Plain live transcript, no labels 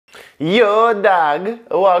Yo, dog,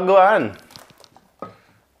 what go on?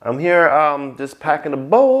 I'm here just packing a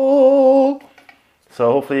bowl.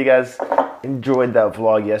 So hopefully you guys enjoyed that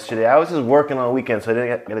vlog yesterday. I was just working on weekend, so I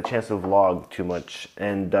didn't get a chance to vlog too much.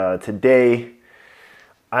 And today,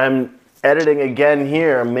 I'm editing again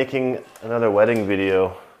here. I'm making another wedding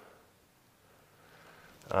video.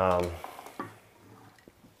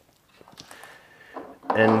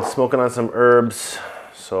 And smoking on some herbs.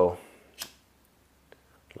 So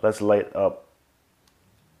let's light up.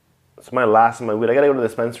 It's my last of my weed. I gotta go to the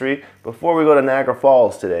dispensary before we go to Niagara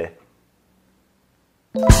Falls today.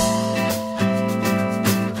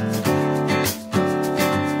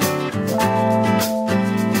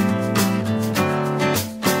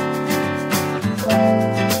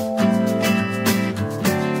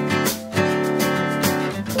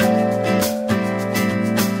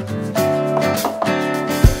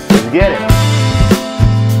 Let's get it.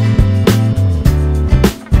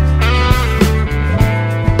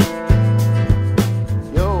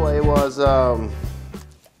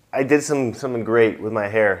 I did something great with my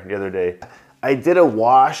hair the other day. I did a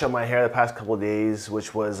wash on my hair the past couple of days,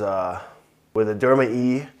 which was with a Derma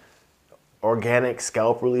E organic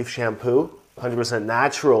scalp relief shampoo, 100%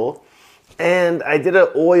 natural. And I did an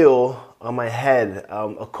oil on my head,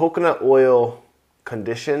 a coconut oil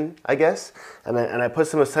condition, I guess. And I put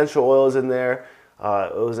some essential oils in there.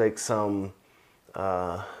 It was like some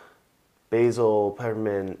basil,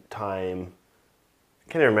 peppermint, thyme.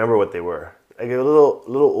 I can't even remember what they were. I got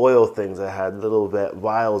little oil things I had, little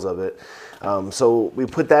vials of it. So we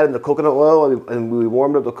put that in the coconut oil and we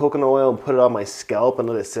warmed up the coconut oil and put it on my scalp and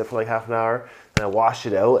let it sit for like half an hour. And I washed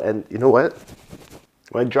it out, and you know what?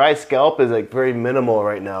 My dry scalp is like very minimal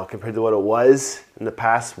right now compared to what it was in the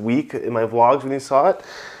past week in my vlogs when you saw it.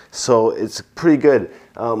 So it's pretty good.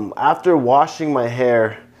 After washing my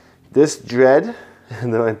hair, this dread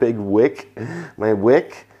and then my big wick, my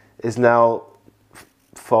wick is now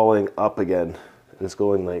falling up again. It's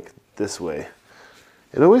going like this way.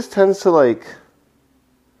 It always tends to like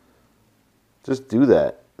just do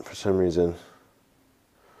that for some reason.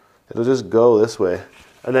 It'll just go this way,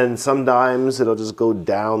 and then sometimes it'll just go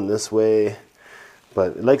down this way,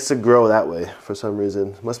 but it likes to grow that way for some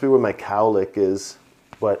reason. Must be where my cowlick is.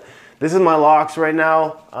 But this is my locks right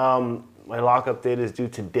now. My lock update is due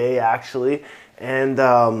today actually. And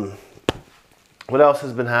what else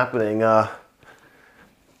has been happening?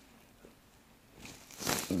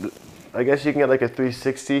 I guess you can get like a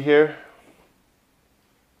 360 here.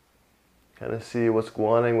 Kind of see what's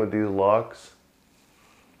going on with these locks.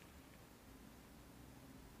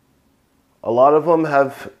 A lot of them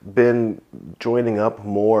have been joining up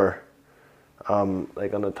more.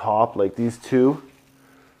 Like on the top, like these two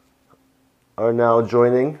are now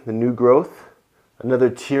joining the new growth. Another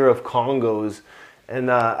tier of Congos. And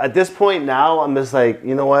at this point now, I'm just like,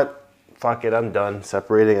 you know what? Fuck it, I'm done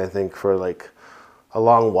separating, I think, for like a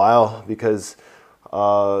long while, because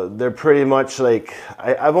they're pretty much like,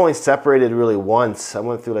 I've only separated really once. I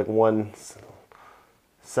went through like one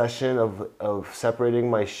session of separating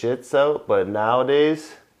my shits out, but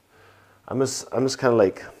nowadays I'm just kind of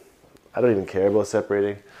like, I don't even care about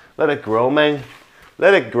separating. Let it grow, man.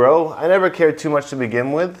 Let it grow. I never cared too much to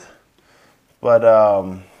begin with, but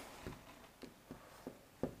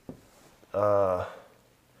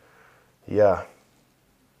yeah.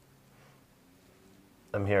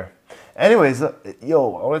 I'm here. Anyways,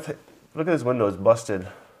 yo, I want to look at this window. It's busted.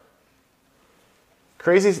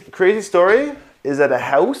 Crazy story is at a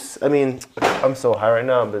house. I mean, I'm so high right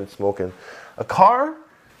now. I've been smoking. A car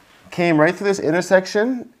came right through this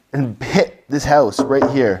intersection and hit this house right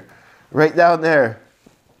here, right down there.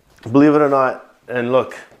 Believe it or not. And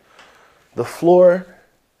look, the floor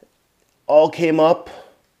all came up.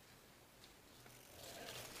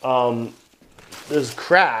 There's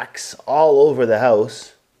cracks all over the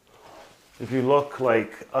house. If you look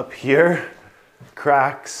like up here,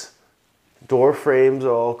 cracks, door frames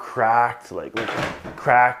are all cracked, like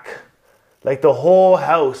crack. Like the whole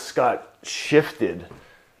house got shifted.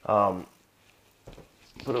 Put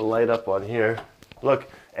a light up on here.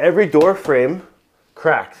 Look, every door frame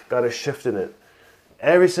cracked, got a shift in it.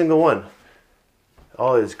 Every single one.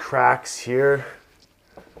 All these cracks here.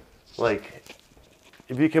 Like,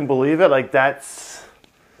 if you can believe it, like that's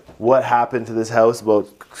what happened to this house about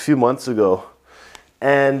a few months ago.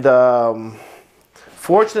 And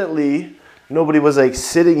fortunately, nobody was like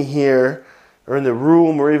sitting here or in the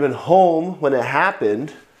room or even home when it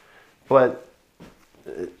happened. But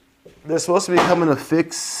they're supposed to be coming to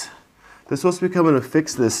fix. They're supposed to be coming to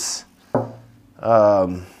fix this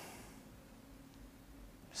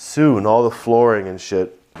soon. All the flooring and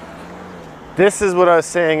shit. This is what I was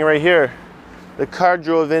saying right here. The car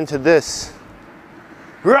drove into this.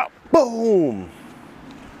 Boom!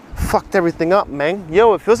 Fucked everything up, man.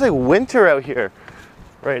 Yo, it feels like winter out here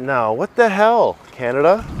right now. What the hell,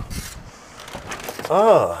 Canada?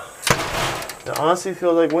 Oh, it honestly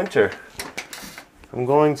feels like winter. I'm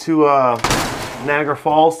going to Niagara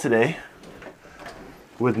Falls today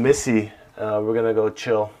with Missy. We're gonna go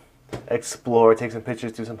chill, explore, take some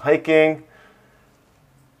pictures, do some hiking.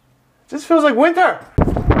 Just feels like winter. We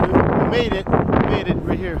made it. We made it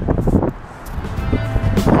right here.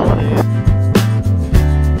 Holidays.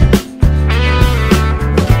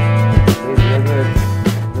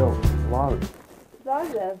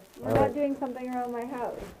 Positive. We're not doing something around my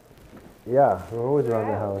house. Yeah, we're always around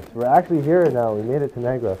the house. We're actually here now. We made it to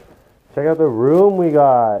Niagara. Check out the room we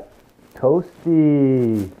got.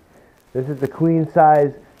 Toasty. This is the queen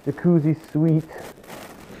size jacuzzi suite.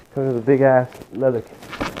 Comes with a big ass leather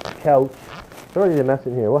couch. It's already a mess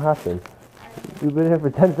in here. What happened? We've been here for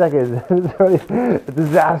 10 seconds. It's already a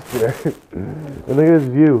disaster. And look at this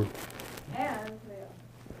view.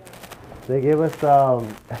 They gave us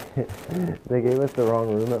they gave us the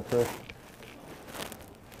wrong room at first.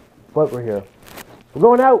 But we're here. We're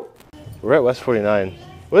going out. We're at West 49.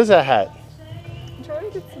 What is that hat? I'm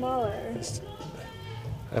trying to get smaller.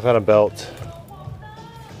 I found a belt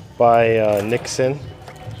by Nixon,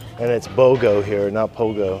 and it's BOGO here, not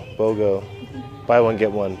Pogo. BOGO. Buy one,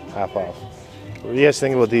 get one, half off. What do you guys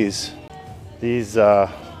think about these? These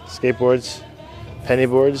skateboards, penny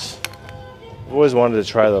boards. I've always wanted to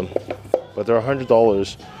try them, but they're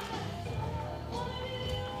 $100.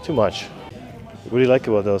 Too much. What do you like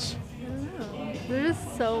about those? I don't know. They're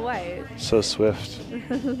just so white. So swift.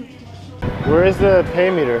 Where is the pay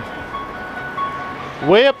meter?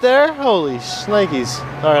 Way up there? Holy shnikes.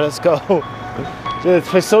 All right, let's go. Dude,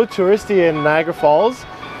 it's so touristy in Niagara Falls.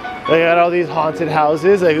 They got all these haunted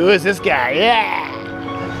houses. Like, who is this guy?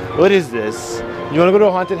 Yeah! What is this? You want to go to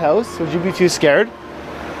a haunted house? Would you be too scared?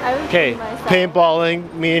 Okay,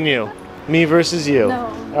 paintballing, me and you. Me versus you. No.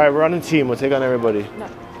 All right, we're on a team. We'll take on everybody. No.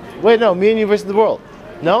 Wait, no, me and you versus the world.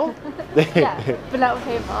 No? Yeah, but not with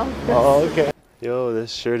paintball. Oh, okay. Yo,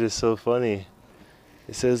 this shirt is so funny.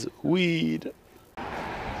 It says weed.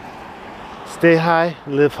 Stay high,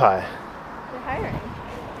 live high. They're hiring.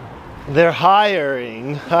 They're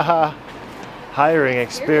hiring. Haha. Hiring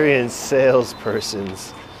experienced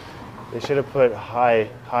salespersons. They should have put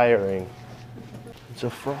hiring. It's a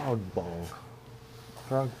frog bong.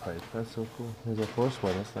 Frog pipe. That's so cool. There's a horse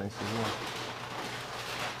one. That's nice as well.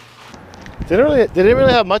 They didn't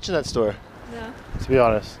really have much in that store. No. To be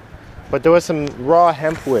honest. But there was some raw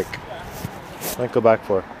hemp wick. Might go back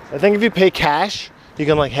for. I think if you pay cash, you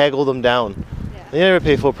can like haggle them down. Yeah. You never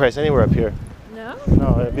pay full price anywhere up here. No?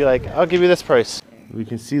 No, it'd be like, I'll give you this price. We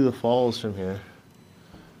can see the falls from here.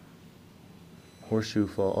 Horseshoe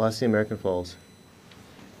Fall. Oh, that's the American Falls.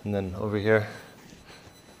 And then over here.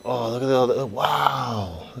 Oh, look at the,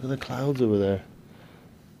 wow. Look at the clouds over there.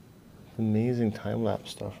 Amazing time-lapse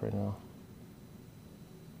stuff right now.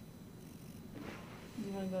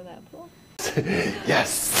 You want to go that pool?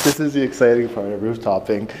 Yes, this is the exciting part of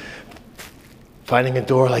rooftoping. Finding a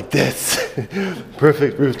door like this.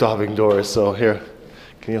 Perfect rooftoping door. So here,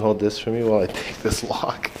 can you hold this for me while I take this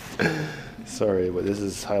lock? Sorry, but this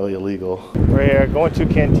is highly illegal. We're here going to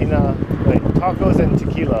Cantina, wait, tacos and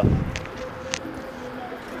tequila.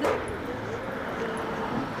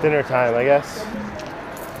 Dinner time, I guess. I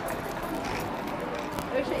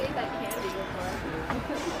wish I ate that candy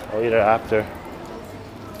before. I'll eat it after.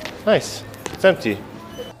 Nice. It's empty.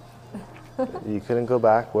 You couldn't go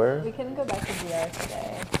back where? We couldn't go back to DR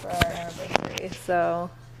today for our anniversary, so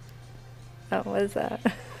that was that.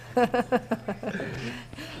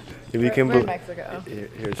 If you can we're in Mexico.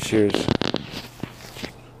 Here, cheers.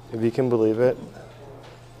 If you can believe it,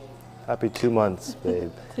 happy 2 months,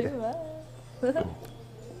 babe. 2 months.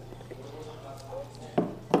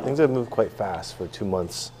 Things have moved quite fast for 2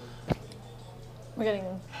 months. We're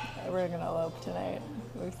gonna elope tonight.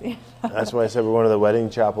 We've seen. That's why I said we're going to the wedding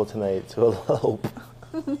chapel tonight to elope.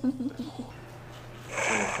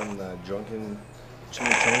 From the drunken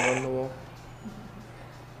chimichanga on the wall.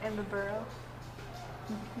 And the burrow.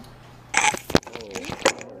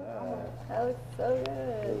 That looks so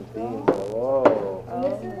good. Whoa.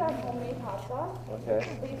 This is our homemade hot sauce. Okay.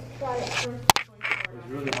 Please try it first. It's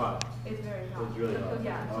really hot. It's very hot. It's really hot.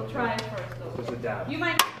 Yeah, so try it first though. Just a dab. You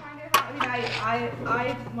might not find it hot.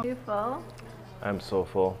 I mean, You full? I'm so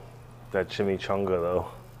full. That chimichanga though.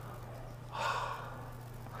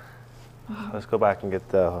 Let's go back and get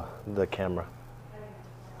the camera.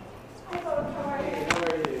 Hello, how are you?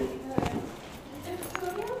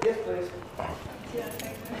 Yes, please.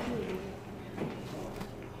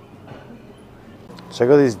 Check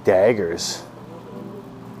out these daggers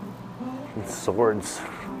and swords.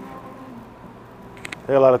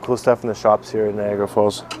 They got a lot of cool stuff in the shops here in Niagara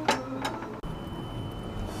Falls.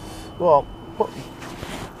 Well, what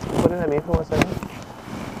did I mean for 1 second?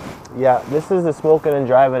 Yeah, this is the smoking and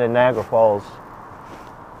driving in Niagara Falls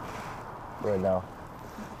right now.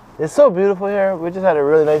 It's so beautiful here. We just had a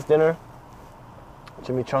really nice dinner.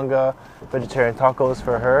 Chimichanga, vegetarian tacos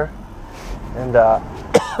for her. And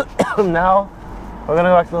now we're gonna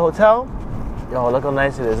go back to the hotel. Yo, look how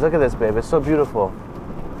nice it is. Look at this, babe. It's so beautiful.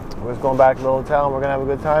 We're just going back to the hotel and we're gonna have a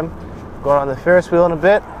good time. Going on the Ferris wheel in a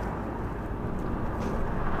bit.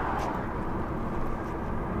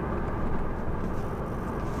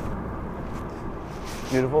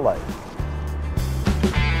 Beautiful life.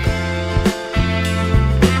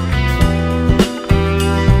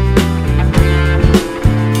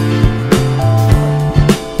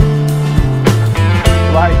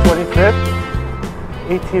 July 25th,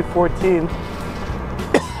 1814.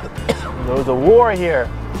 There was a war here.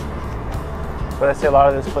 But I say a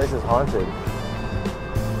lot of this place is haunted.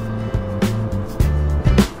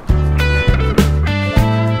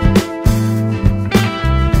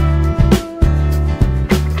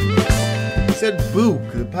 It said Book.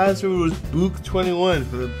 The password was Book21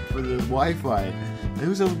 for the Wi-Fi. It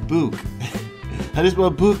was a Book. How do you spell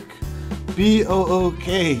Book?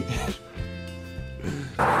 B-O-O-K.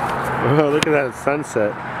 Oh, look at that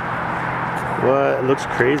sunset. What? It looks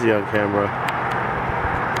crazy on camera.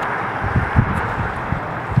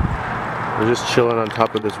 We're just chilling on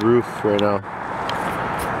top of this roof right now.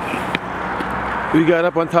 We got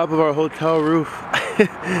up on top of our hotel roof.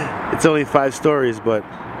 It's only 5 stories, but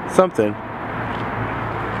something.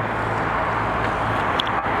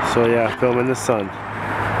 So yeah, film in the sun.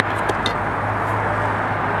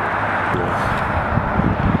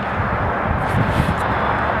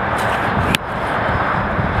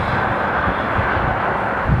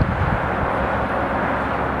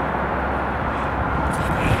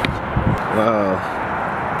 Wow,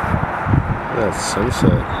 that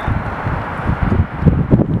sunset.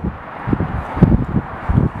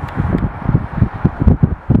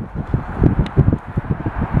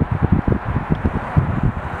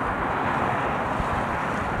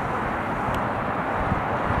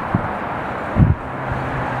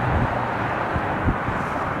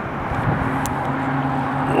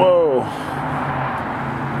 Whoa,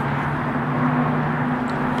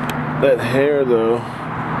 that hair though.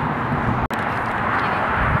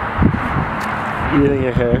 Eating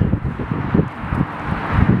your hair.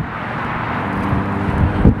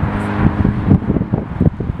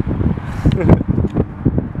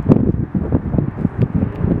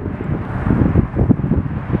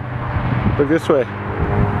 Look this way.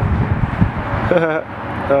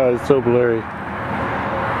 Oh, it's so blurry.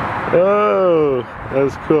 Oh, that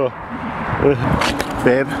was cool.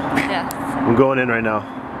 Babe, Yes. I'm going in right now.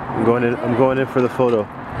 I'm going in for the photo. Okay.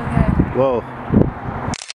 Whoa.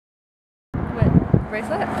 What?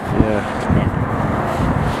 Bracelet? Yeah. Yeah.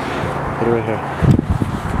 Put it right here.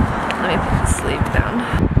 Let me put the sleeve down.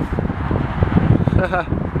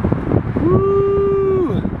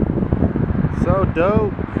 Woo! So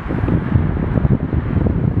dope.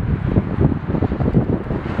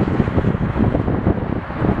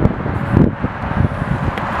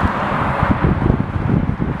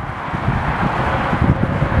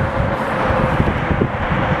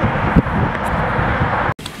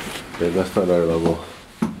 Okay, that's not our level.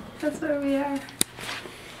 That's where we are.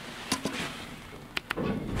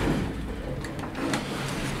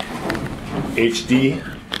 HD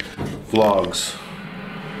vlogs.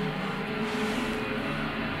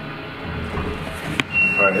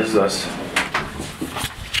 Alright, this is us.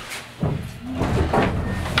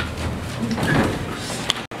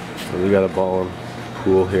 So we got a ball and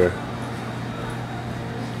pool here.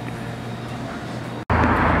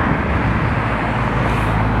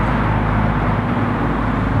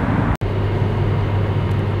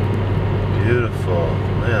 Beautiful.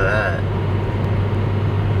 Look at that.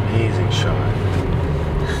 Amazing shot.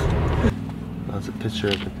 That's a picture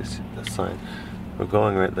of the sign. We're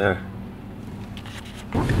going right there.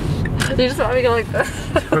 You just want me to go like this?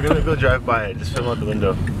 We're gonna go drive by it. Just film out the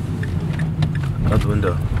window. Out the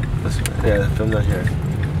window. Yeah, film down here.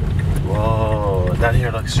 Whoa, down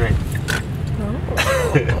here looks straight.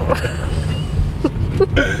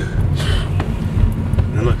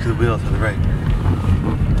 And look to the wheel to the right.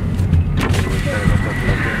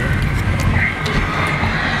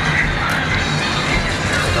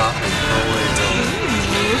 Stop and go away, go.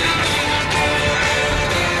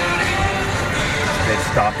 Okay,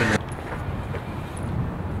 stop and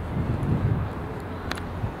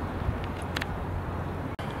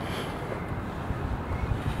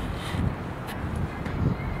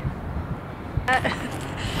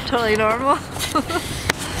totally normal.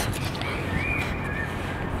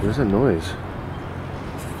 Where's that noise?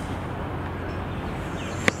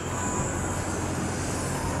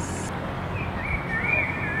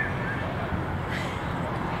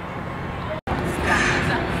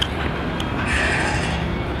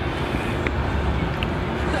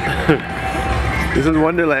 This is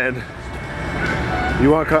Wonderland.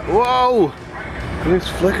 You want whoa! Everything's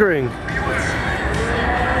flickering.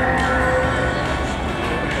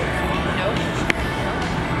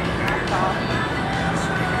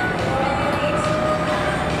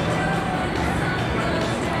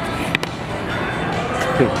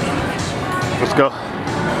 Let's go. I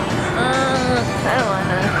don't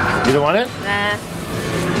wanna. You don't want it? Nah.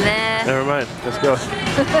 Nah. Never mind. Let's go.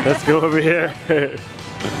 Let's go over here.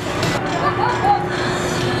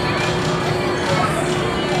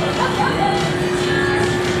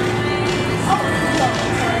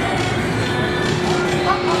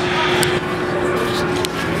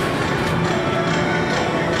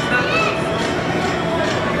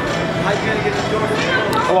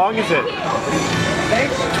 How long is it?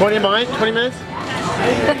 20 mine? 20 minutes?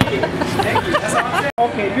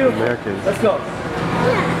 Okay, beautiful. Americans. Let's go.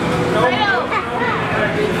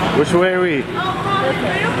 Which way are we?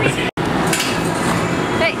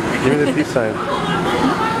 Hey. Give me the peace sign.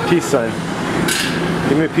 Peace sign.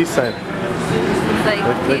 Give me a peace sign.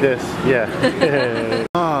 Like this. Yeah.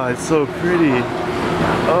 Oh, it's so pretty.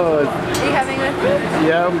 Oh. Are you having with me?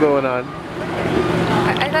 Yeah, I'm going on.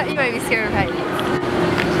 I thought you might be scared of heights.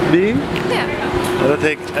 Me? Yeah. I don't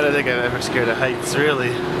think I'm ever scared of heights,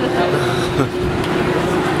 really.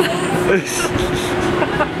 That's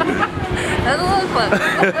a little close.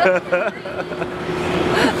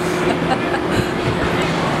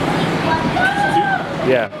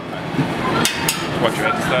 Yeah. Watch your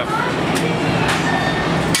head stuff.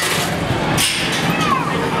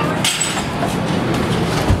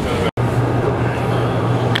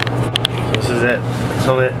 This is it.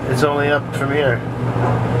 It's only up from here.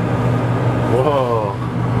 Whoa.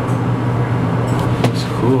 That's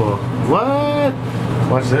cool. What?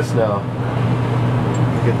 Watch this now.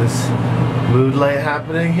 Look at this mood light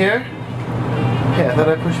happening here. Hey, I thought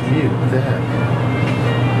I pushed mute. What the heck?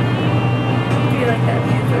 Do you like that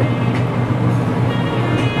music?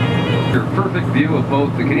 Your perfect view of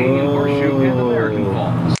both the Canadian Horseshoe and American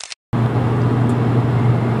Falls.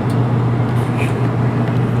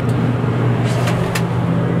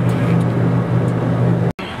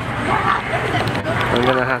 I'm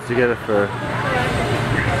gonna have to get it for. I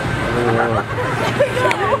don't know.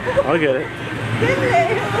 I'll get it.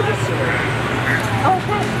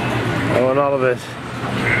 I want all of it.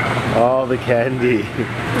 All the candy.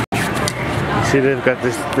 See, they've got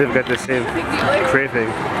the same craving.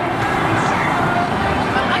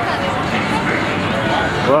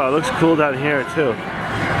 Wow, it looks cool down here too.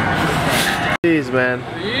 These, man.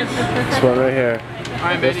 This one right here.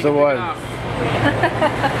 That's the one.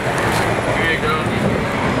 There you go.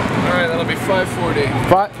 Alright, that'll be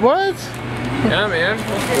 $5.40. What? Yeah, man.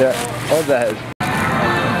 Yeah, hold that.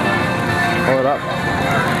 Hold it up.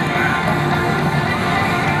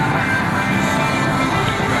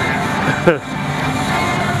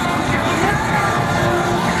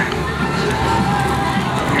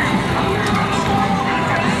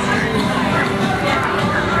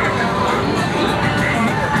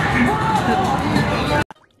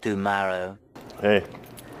 Tomorrow. Hey,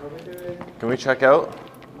 can we check out?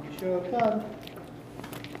 Sure can.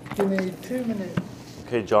 Give me 2 minutes.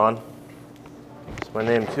 Okay, John. It's my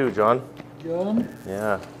name too, John. John.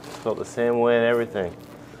 Yeah, spelled the same way and everything.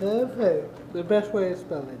 Perfect. The best way of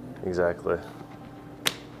spelling it. Exactly.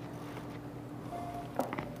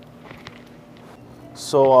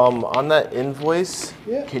 So, on that invoice,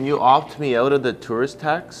 Yeah. can you opt me out of the tourist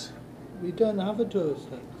tax? We don't have a tourist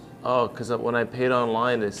tax. Oh, because when I paid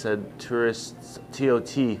online, it said tourist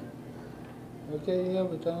TOT. Okay, yeah,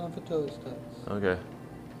 we don't have a tourist tax. Okay.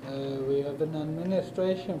 We have an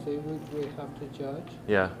administration fee which we have to charge.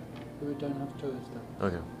 Yeah. But we don't have tourist tax.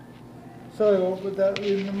 Okay. Sorry, what would that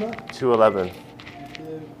be number? 211.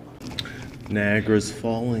 Niagara's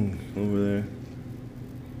falling over there.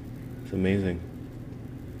 It's amazing.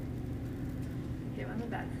 You on the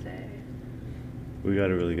best day. We got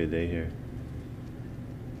a really good day here.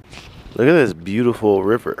 Look at this beautiful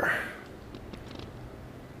river.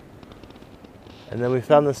 And then we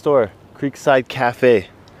found the store, Creekside Cafe.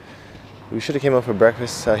 We should have came out for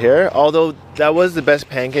breakfast here, although that was the best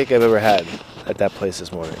pancake I've ever had at that place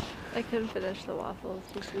this morning. I couldn't finish the waffles,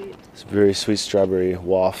 too sweet. It's very sweet strawberry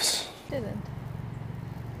waffles. Didn't.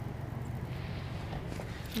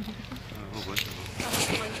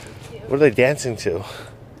 What are they dancing to?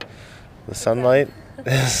 The sunlight.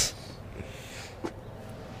 They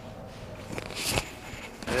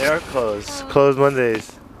are closed. Closed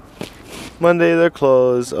Mondays. Monday they're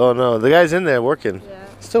closed. Oh no, the guy's in there working. Yeah.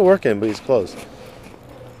 Still working, but he's closed.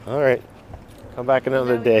 All right, come back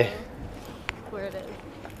another day. Where it is.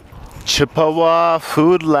 Chippewa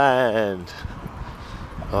Foodland.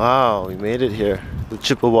 Wow, we made it here. The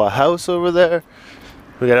Chippewa house over there.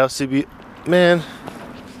 We got LCB. Man,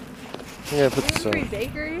 I'm gonna put this on.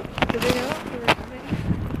 Bakery? Do they know we were coming?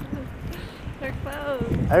 They're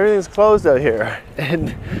closed. Everything's closed out here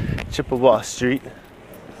in Chippewa Street,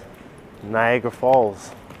 Niagara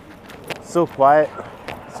Falls. So quiet.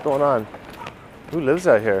 What's going on? Who lives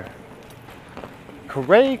out here?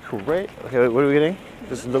 Corray. Okay, what are we getting?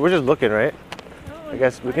 We're just looking, right? I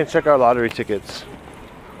guess we can check our lottery tickets.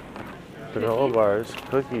 Granola bars,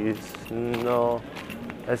 cookies. No,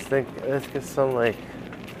 let's get some like,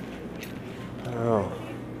 I don't know,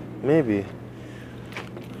 maybe.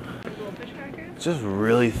 Goldfish crackers? Just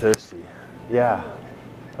really thirsty. Yeah.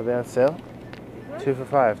 Are they on sale? 2 for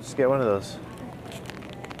 $5. Just get one of those.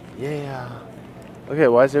 Yeah. Okay,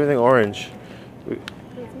 why is everything orange?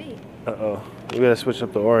 It's me. Uh-oh. We gotta switch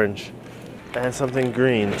up the orange. And something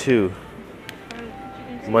green too.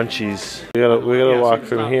 Munchies. We gotta walk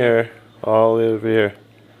from here all the way over here.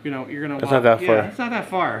 You know, you're gonna walk. It's not that far. Yeah, it's not that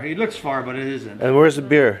far. It looks far, but it isn't. And where's the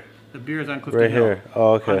beer? The beer is on Clifton Right Hill. here.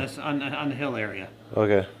 Oh, okay. On the hill area.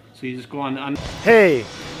 Okay. So you just go on. Hey,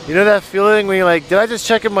 you know that feeling when you're like, did I just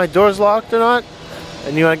check if my door's locked or not?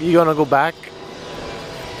 And you wanna go back? You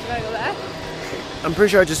wanna go back? I'm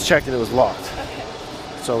pretty sure I just checked and it was locked. Okay.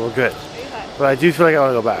 So we're good. Are you fine? But I do feel like I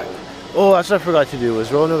wanna go back. Oh, that's what I forgot to do,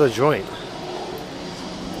 was roll another joint.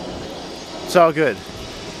 It's all good.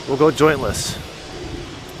 We'll go jointless.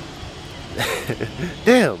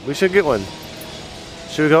 Damn, we should get one.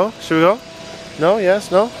 Should we go? Should we go? No,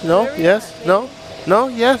 yes, no, no, yes, no, no,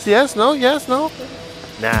 yes, yes, no, yes, no.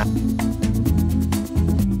 Nah.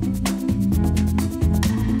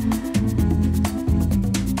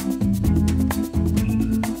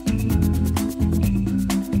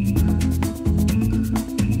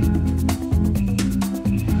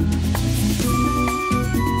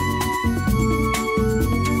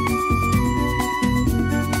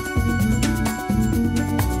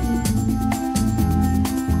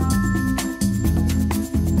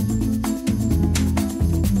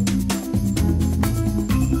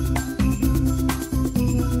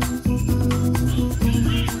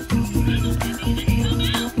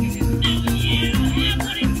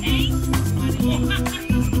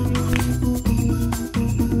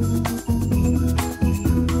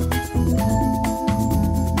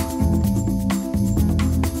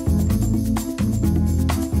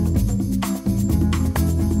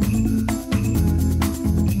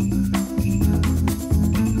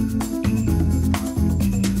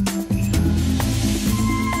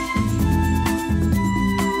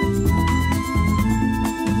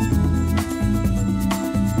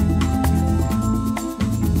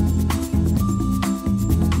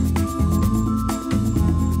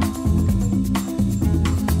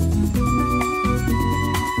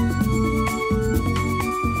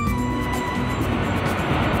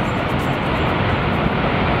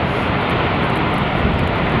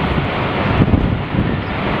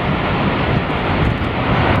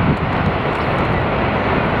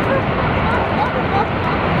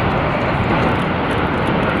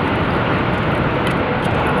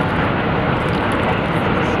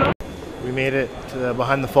 We made it to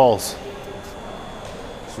behind the falls.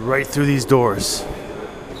 It's right through these doors.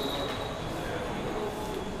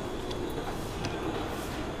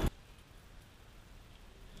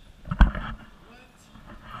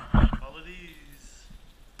 Follow these.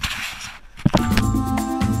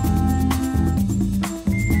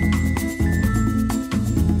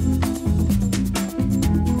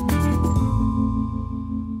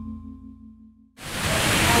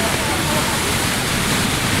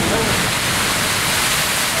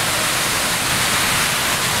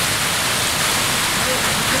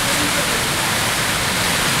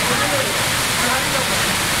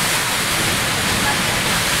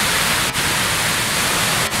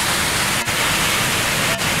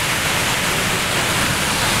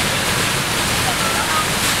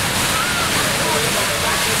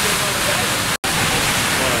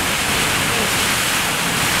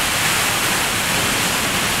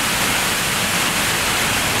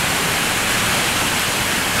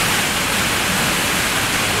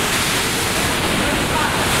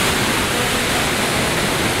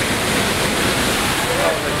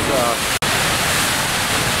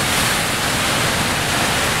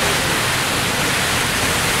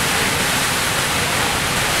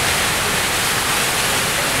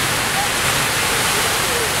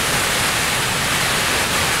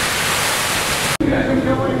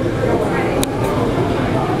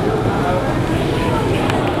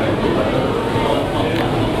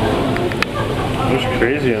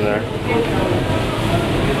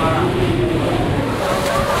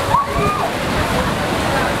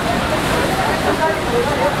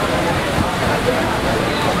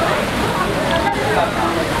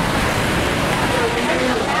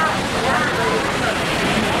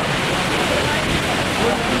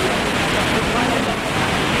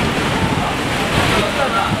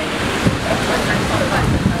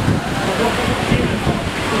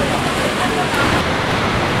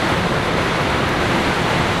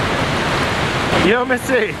 Yo,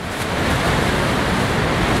 Missy!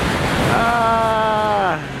 Ah!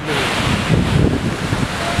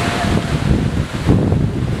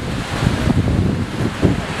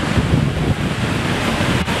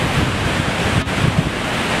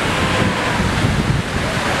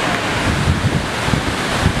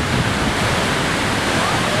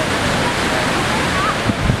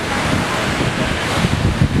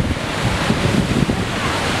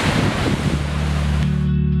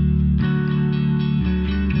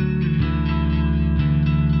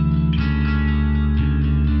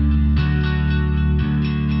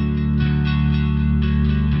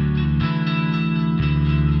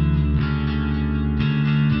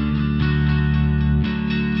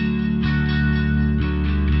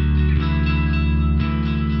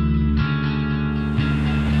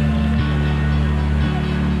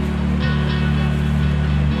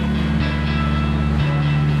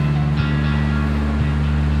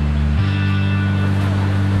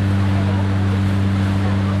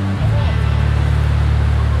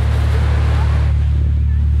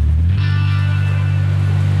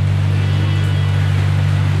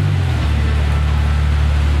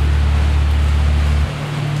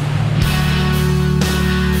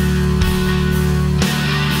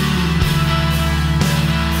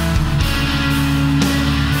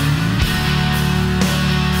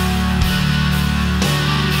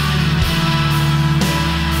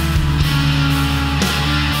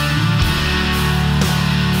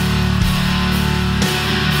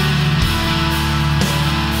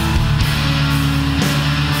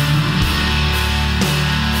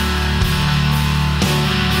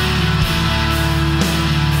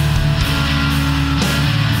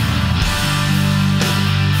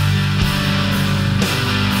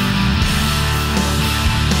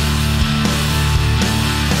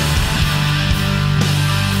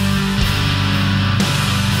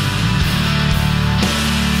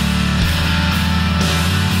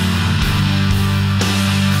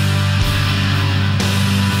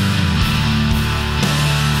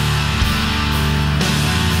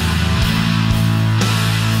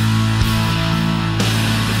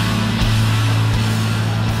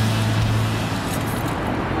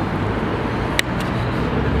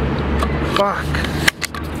 Fuck.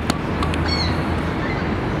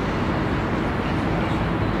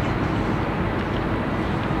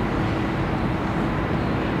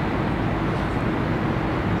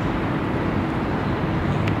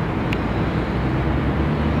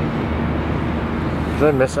 Did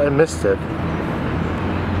I miss? I missed it.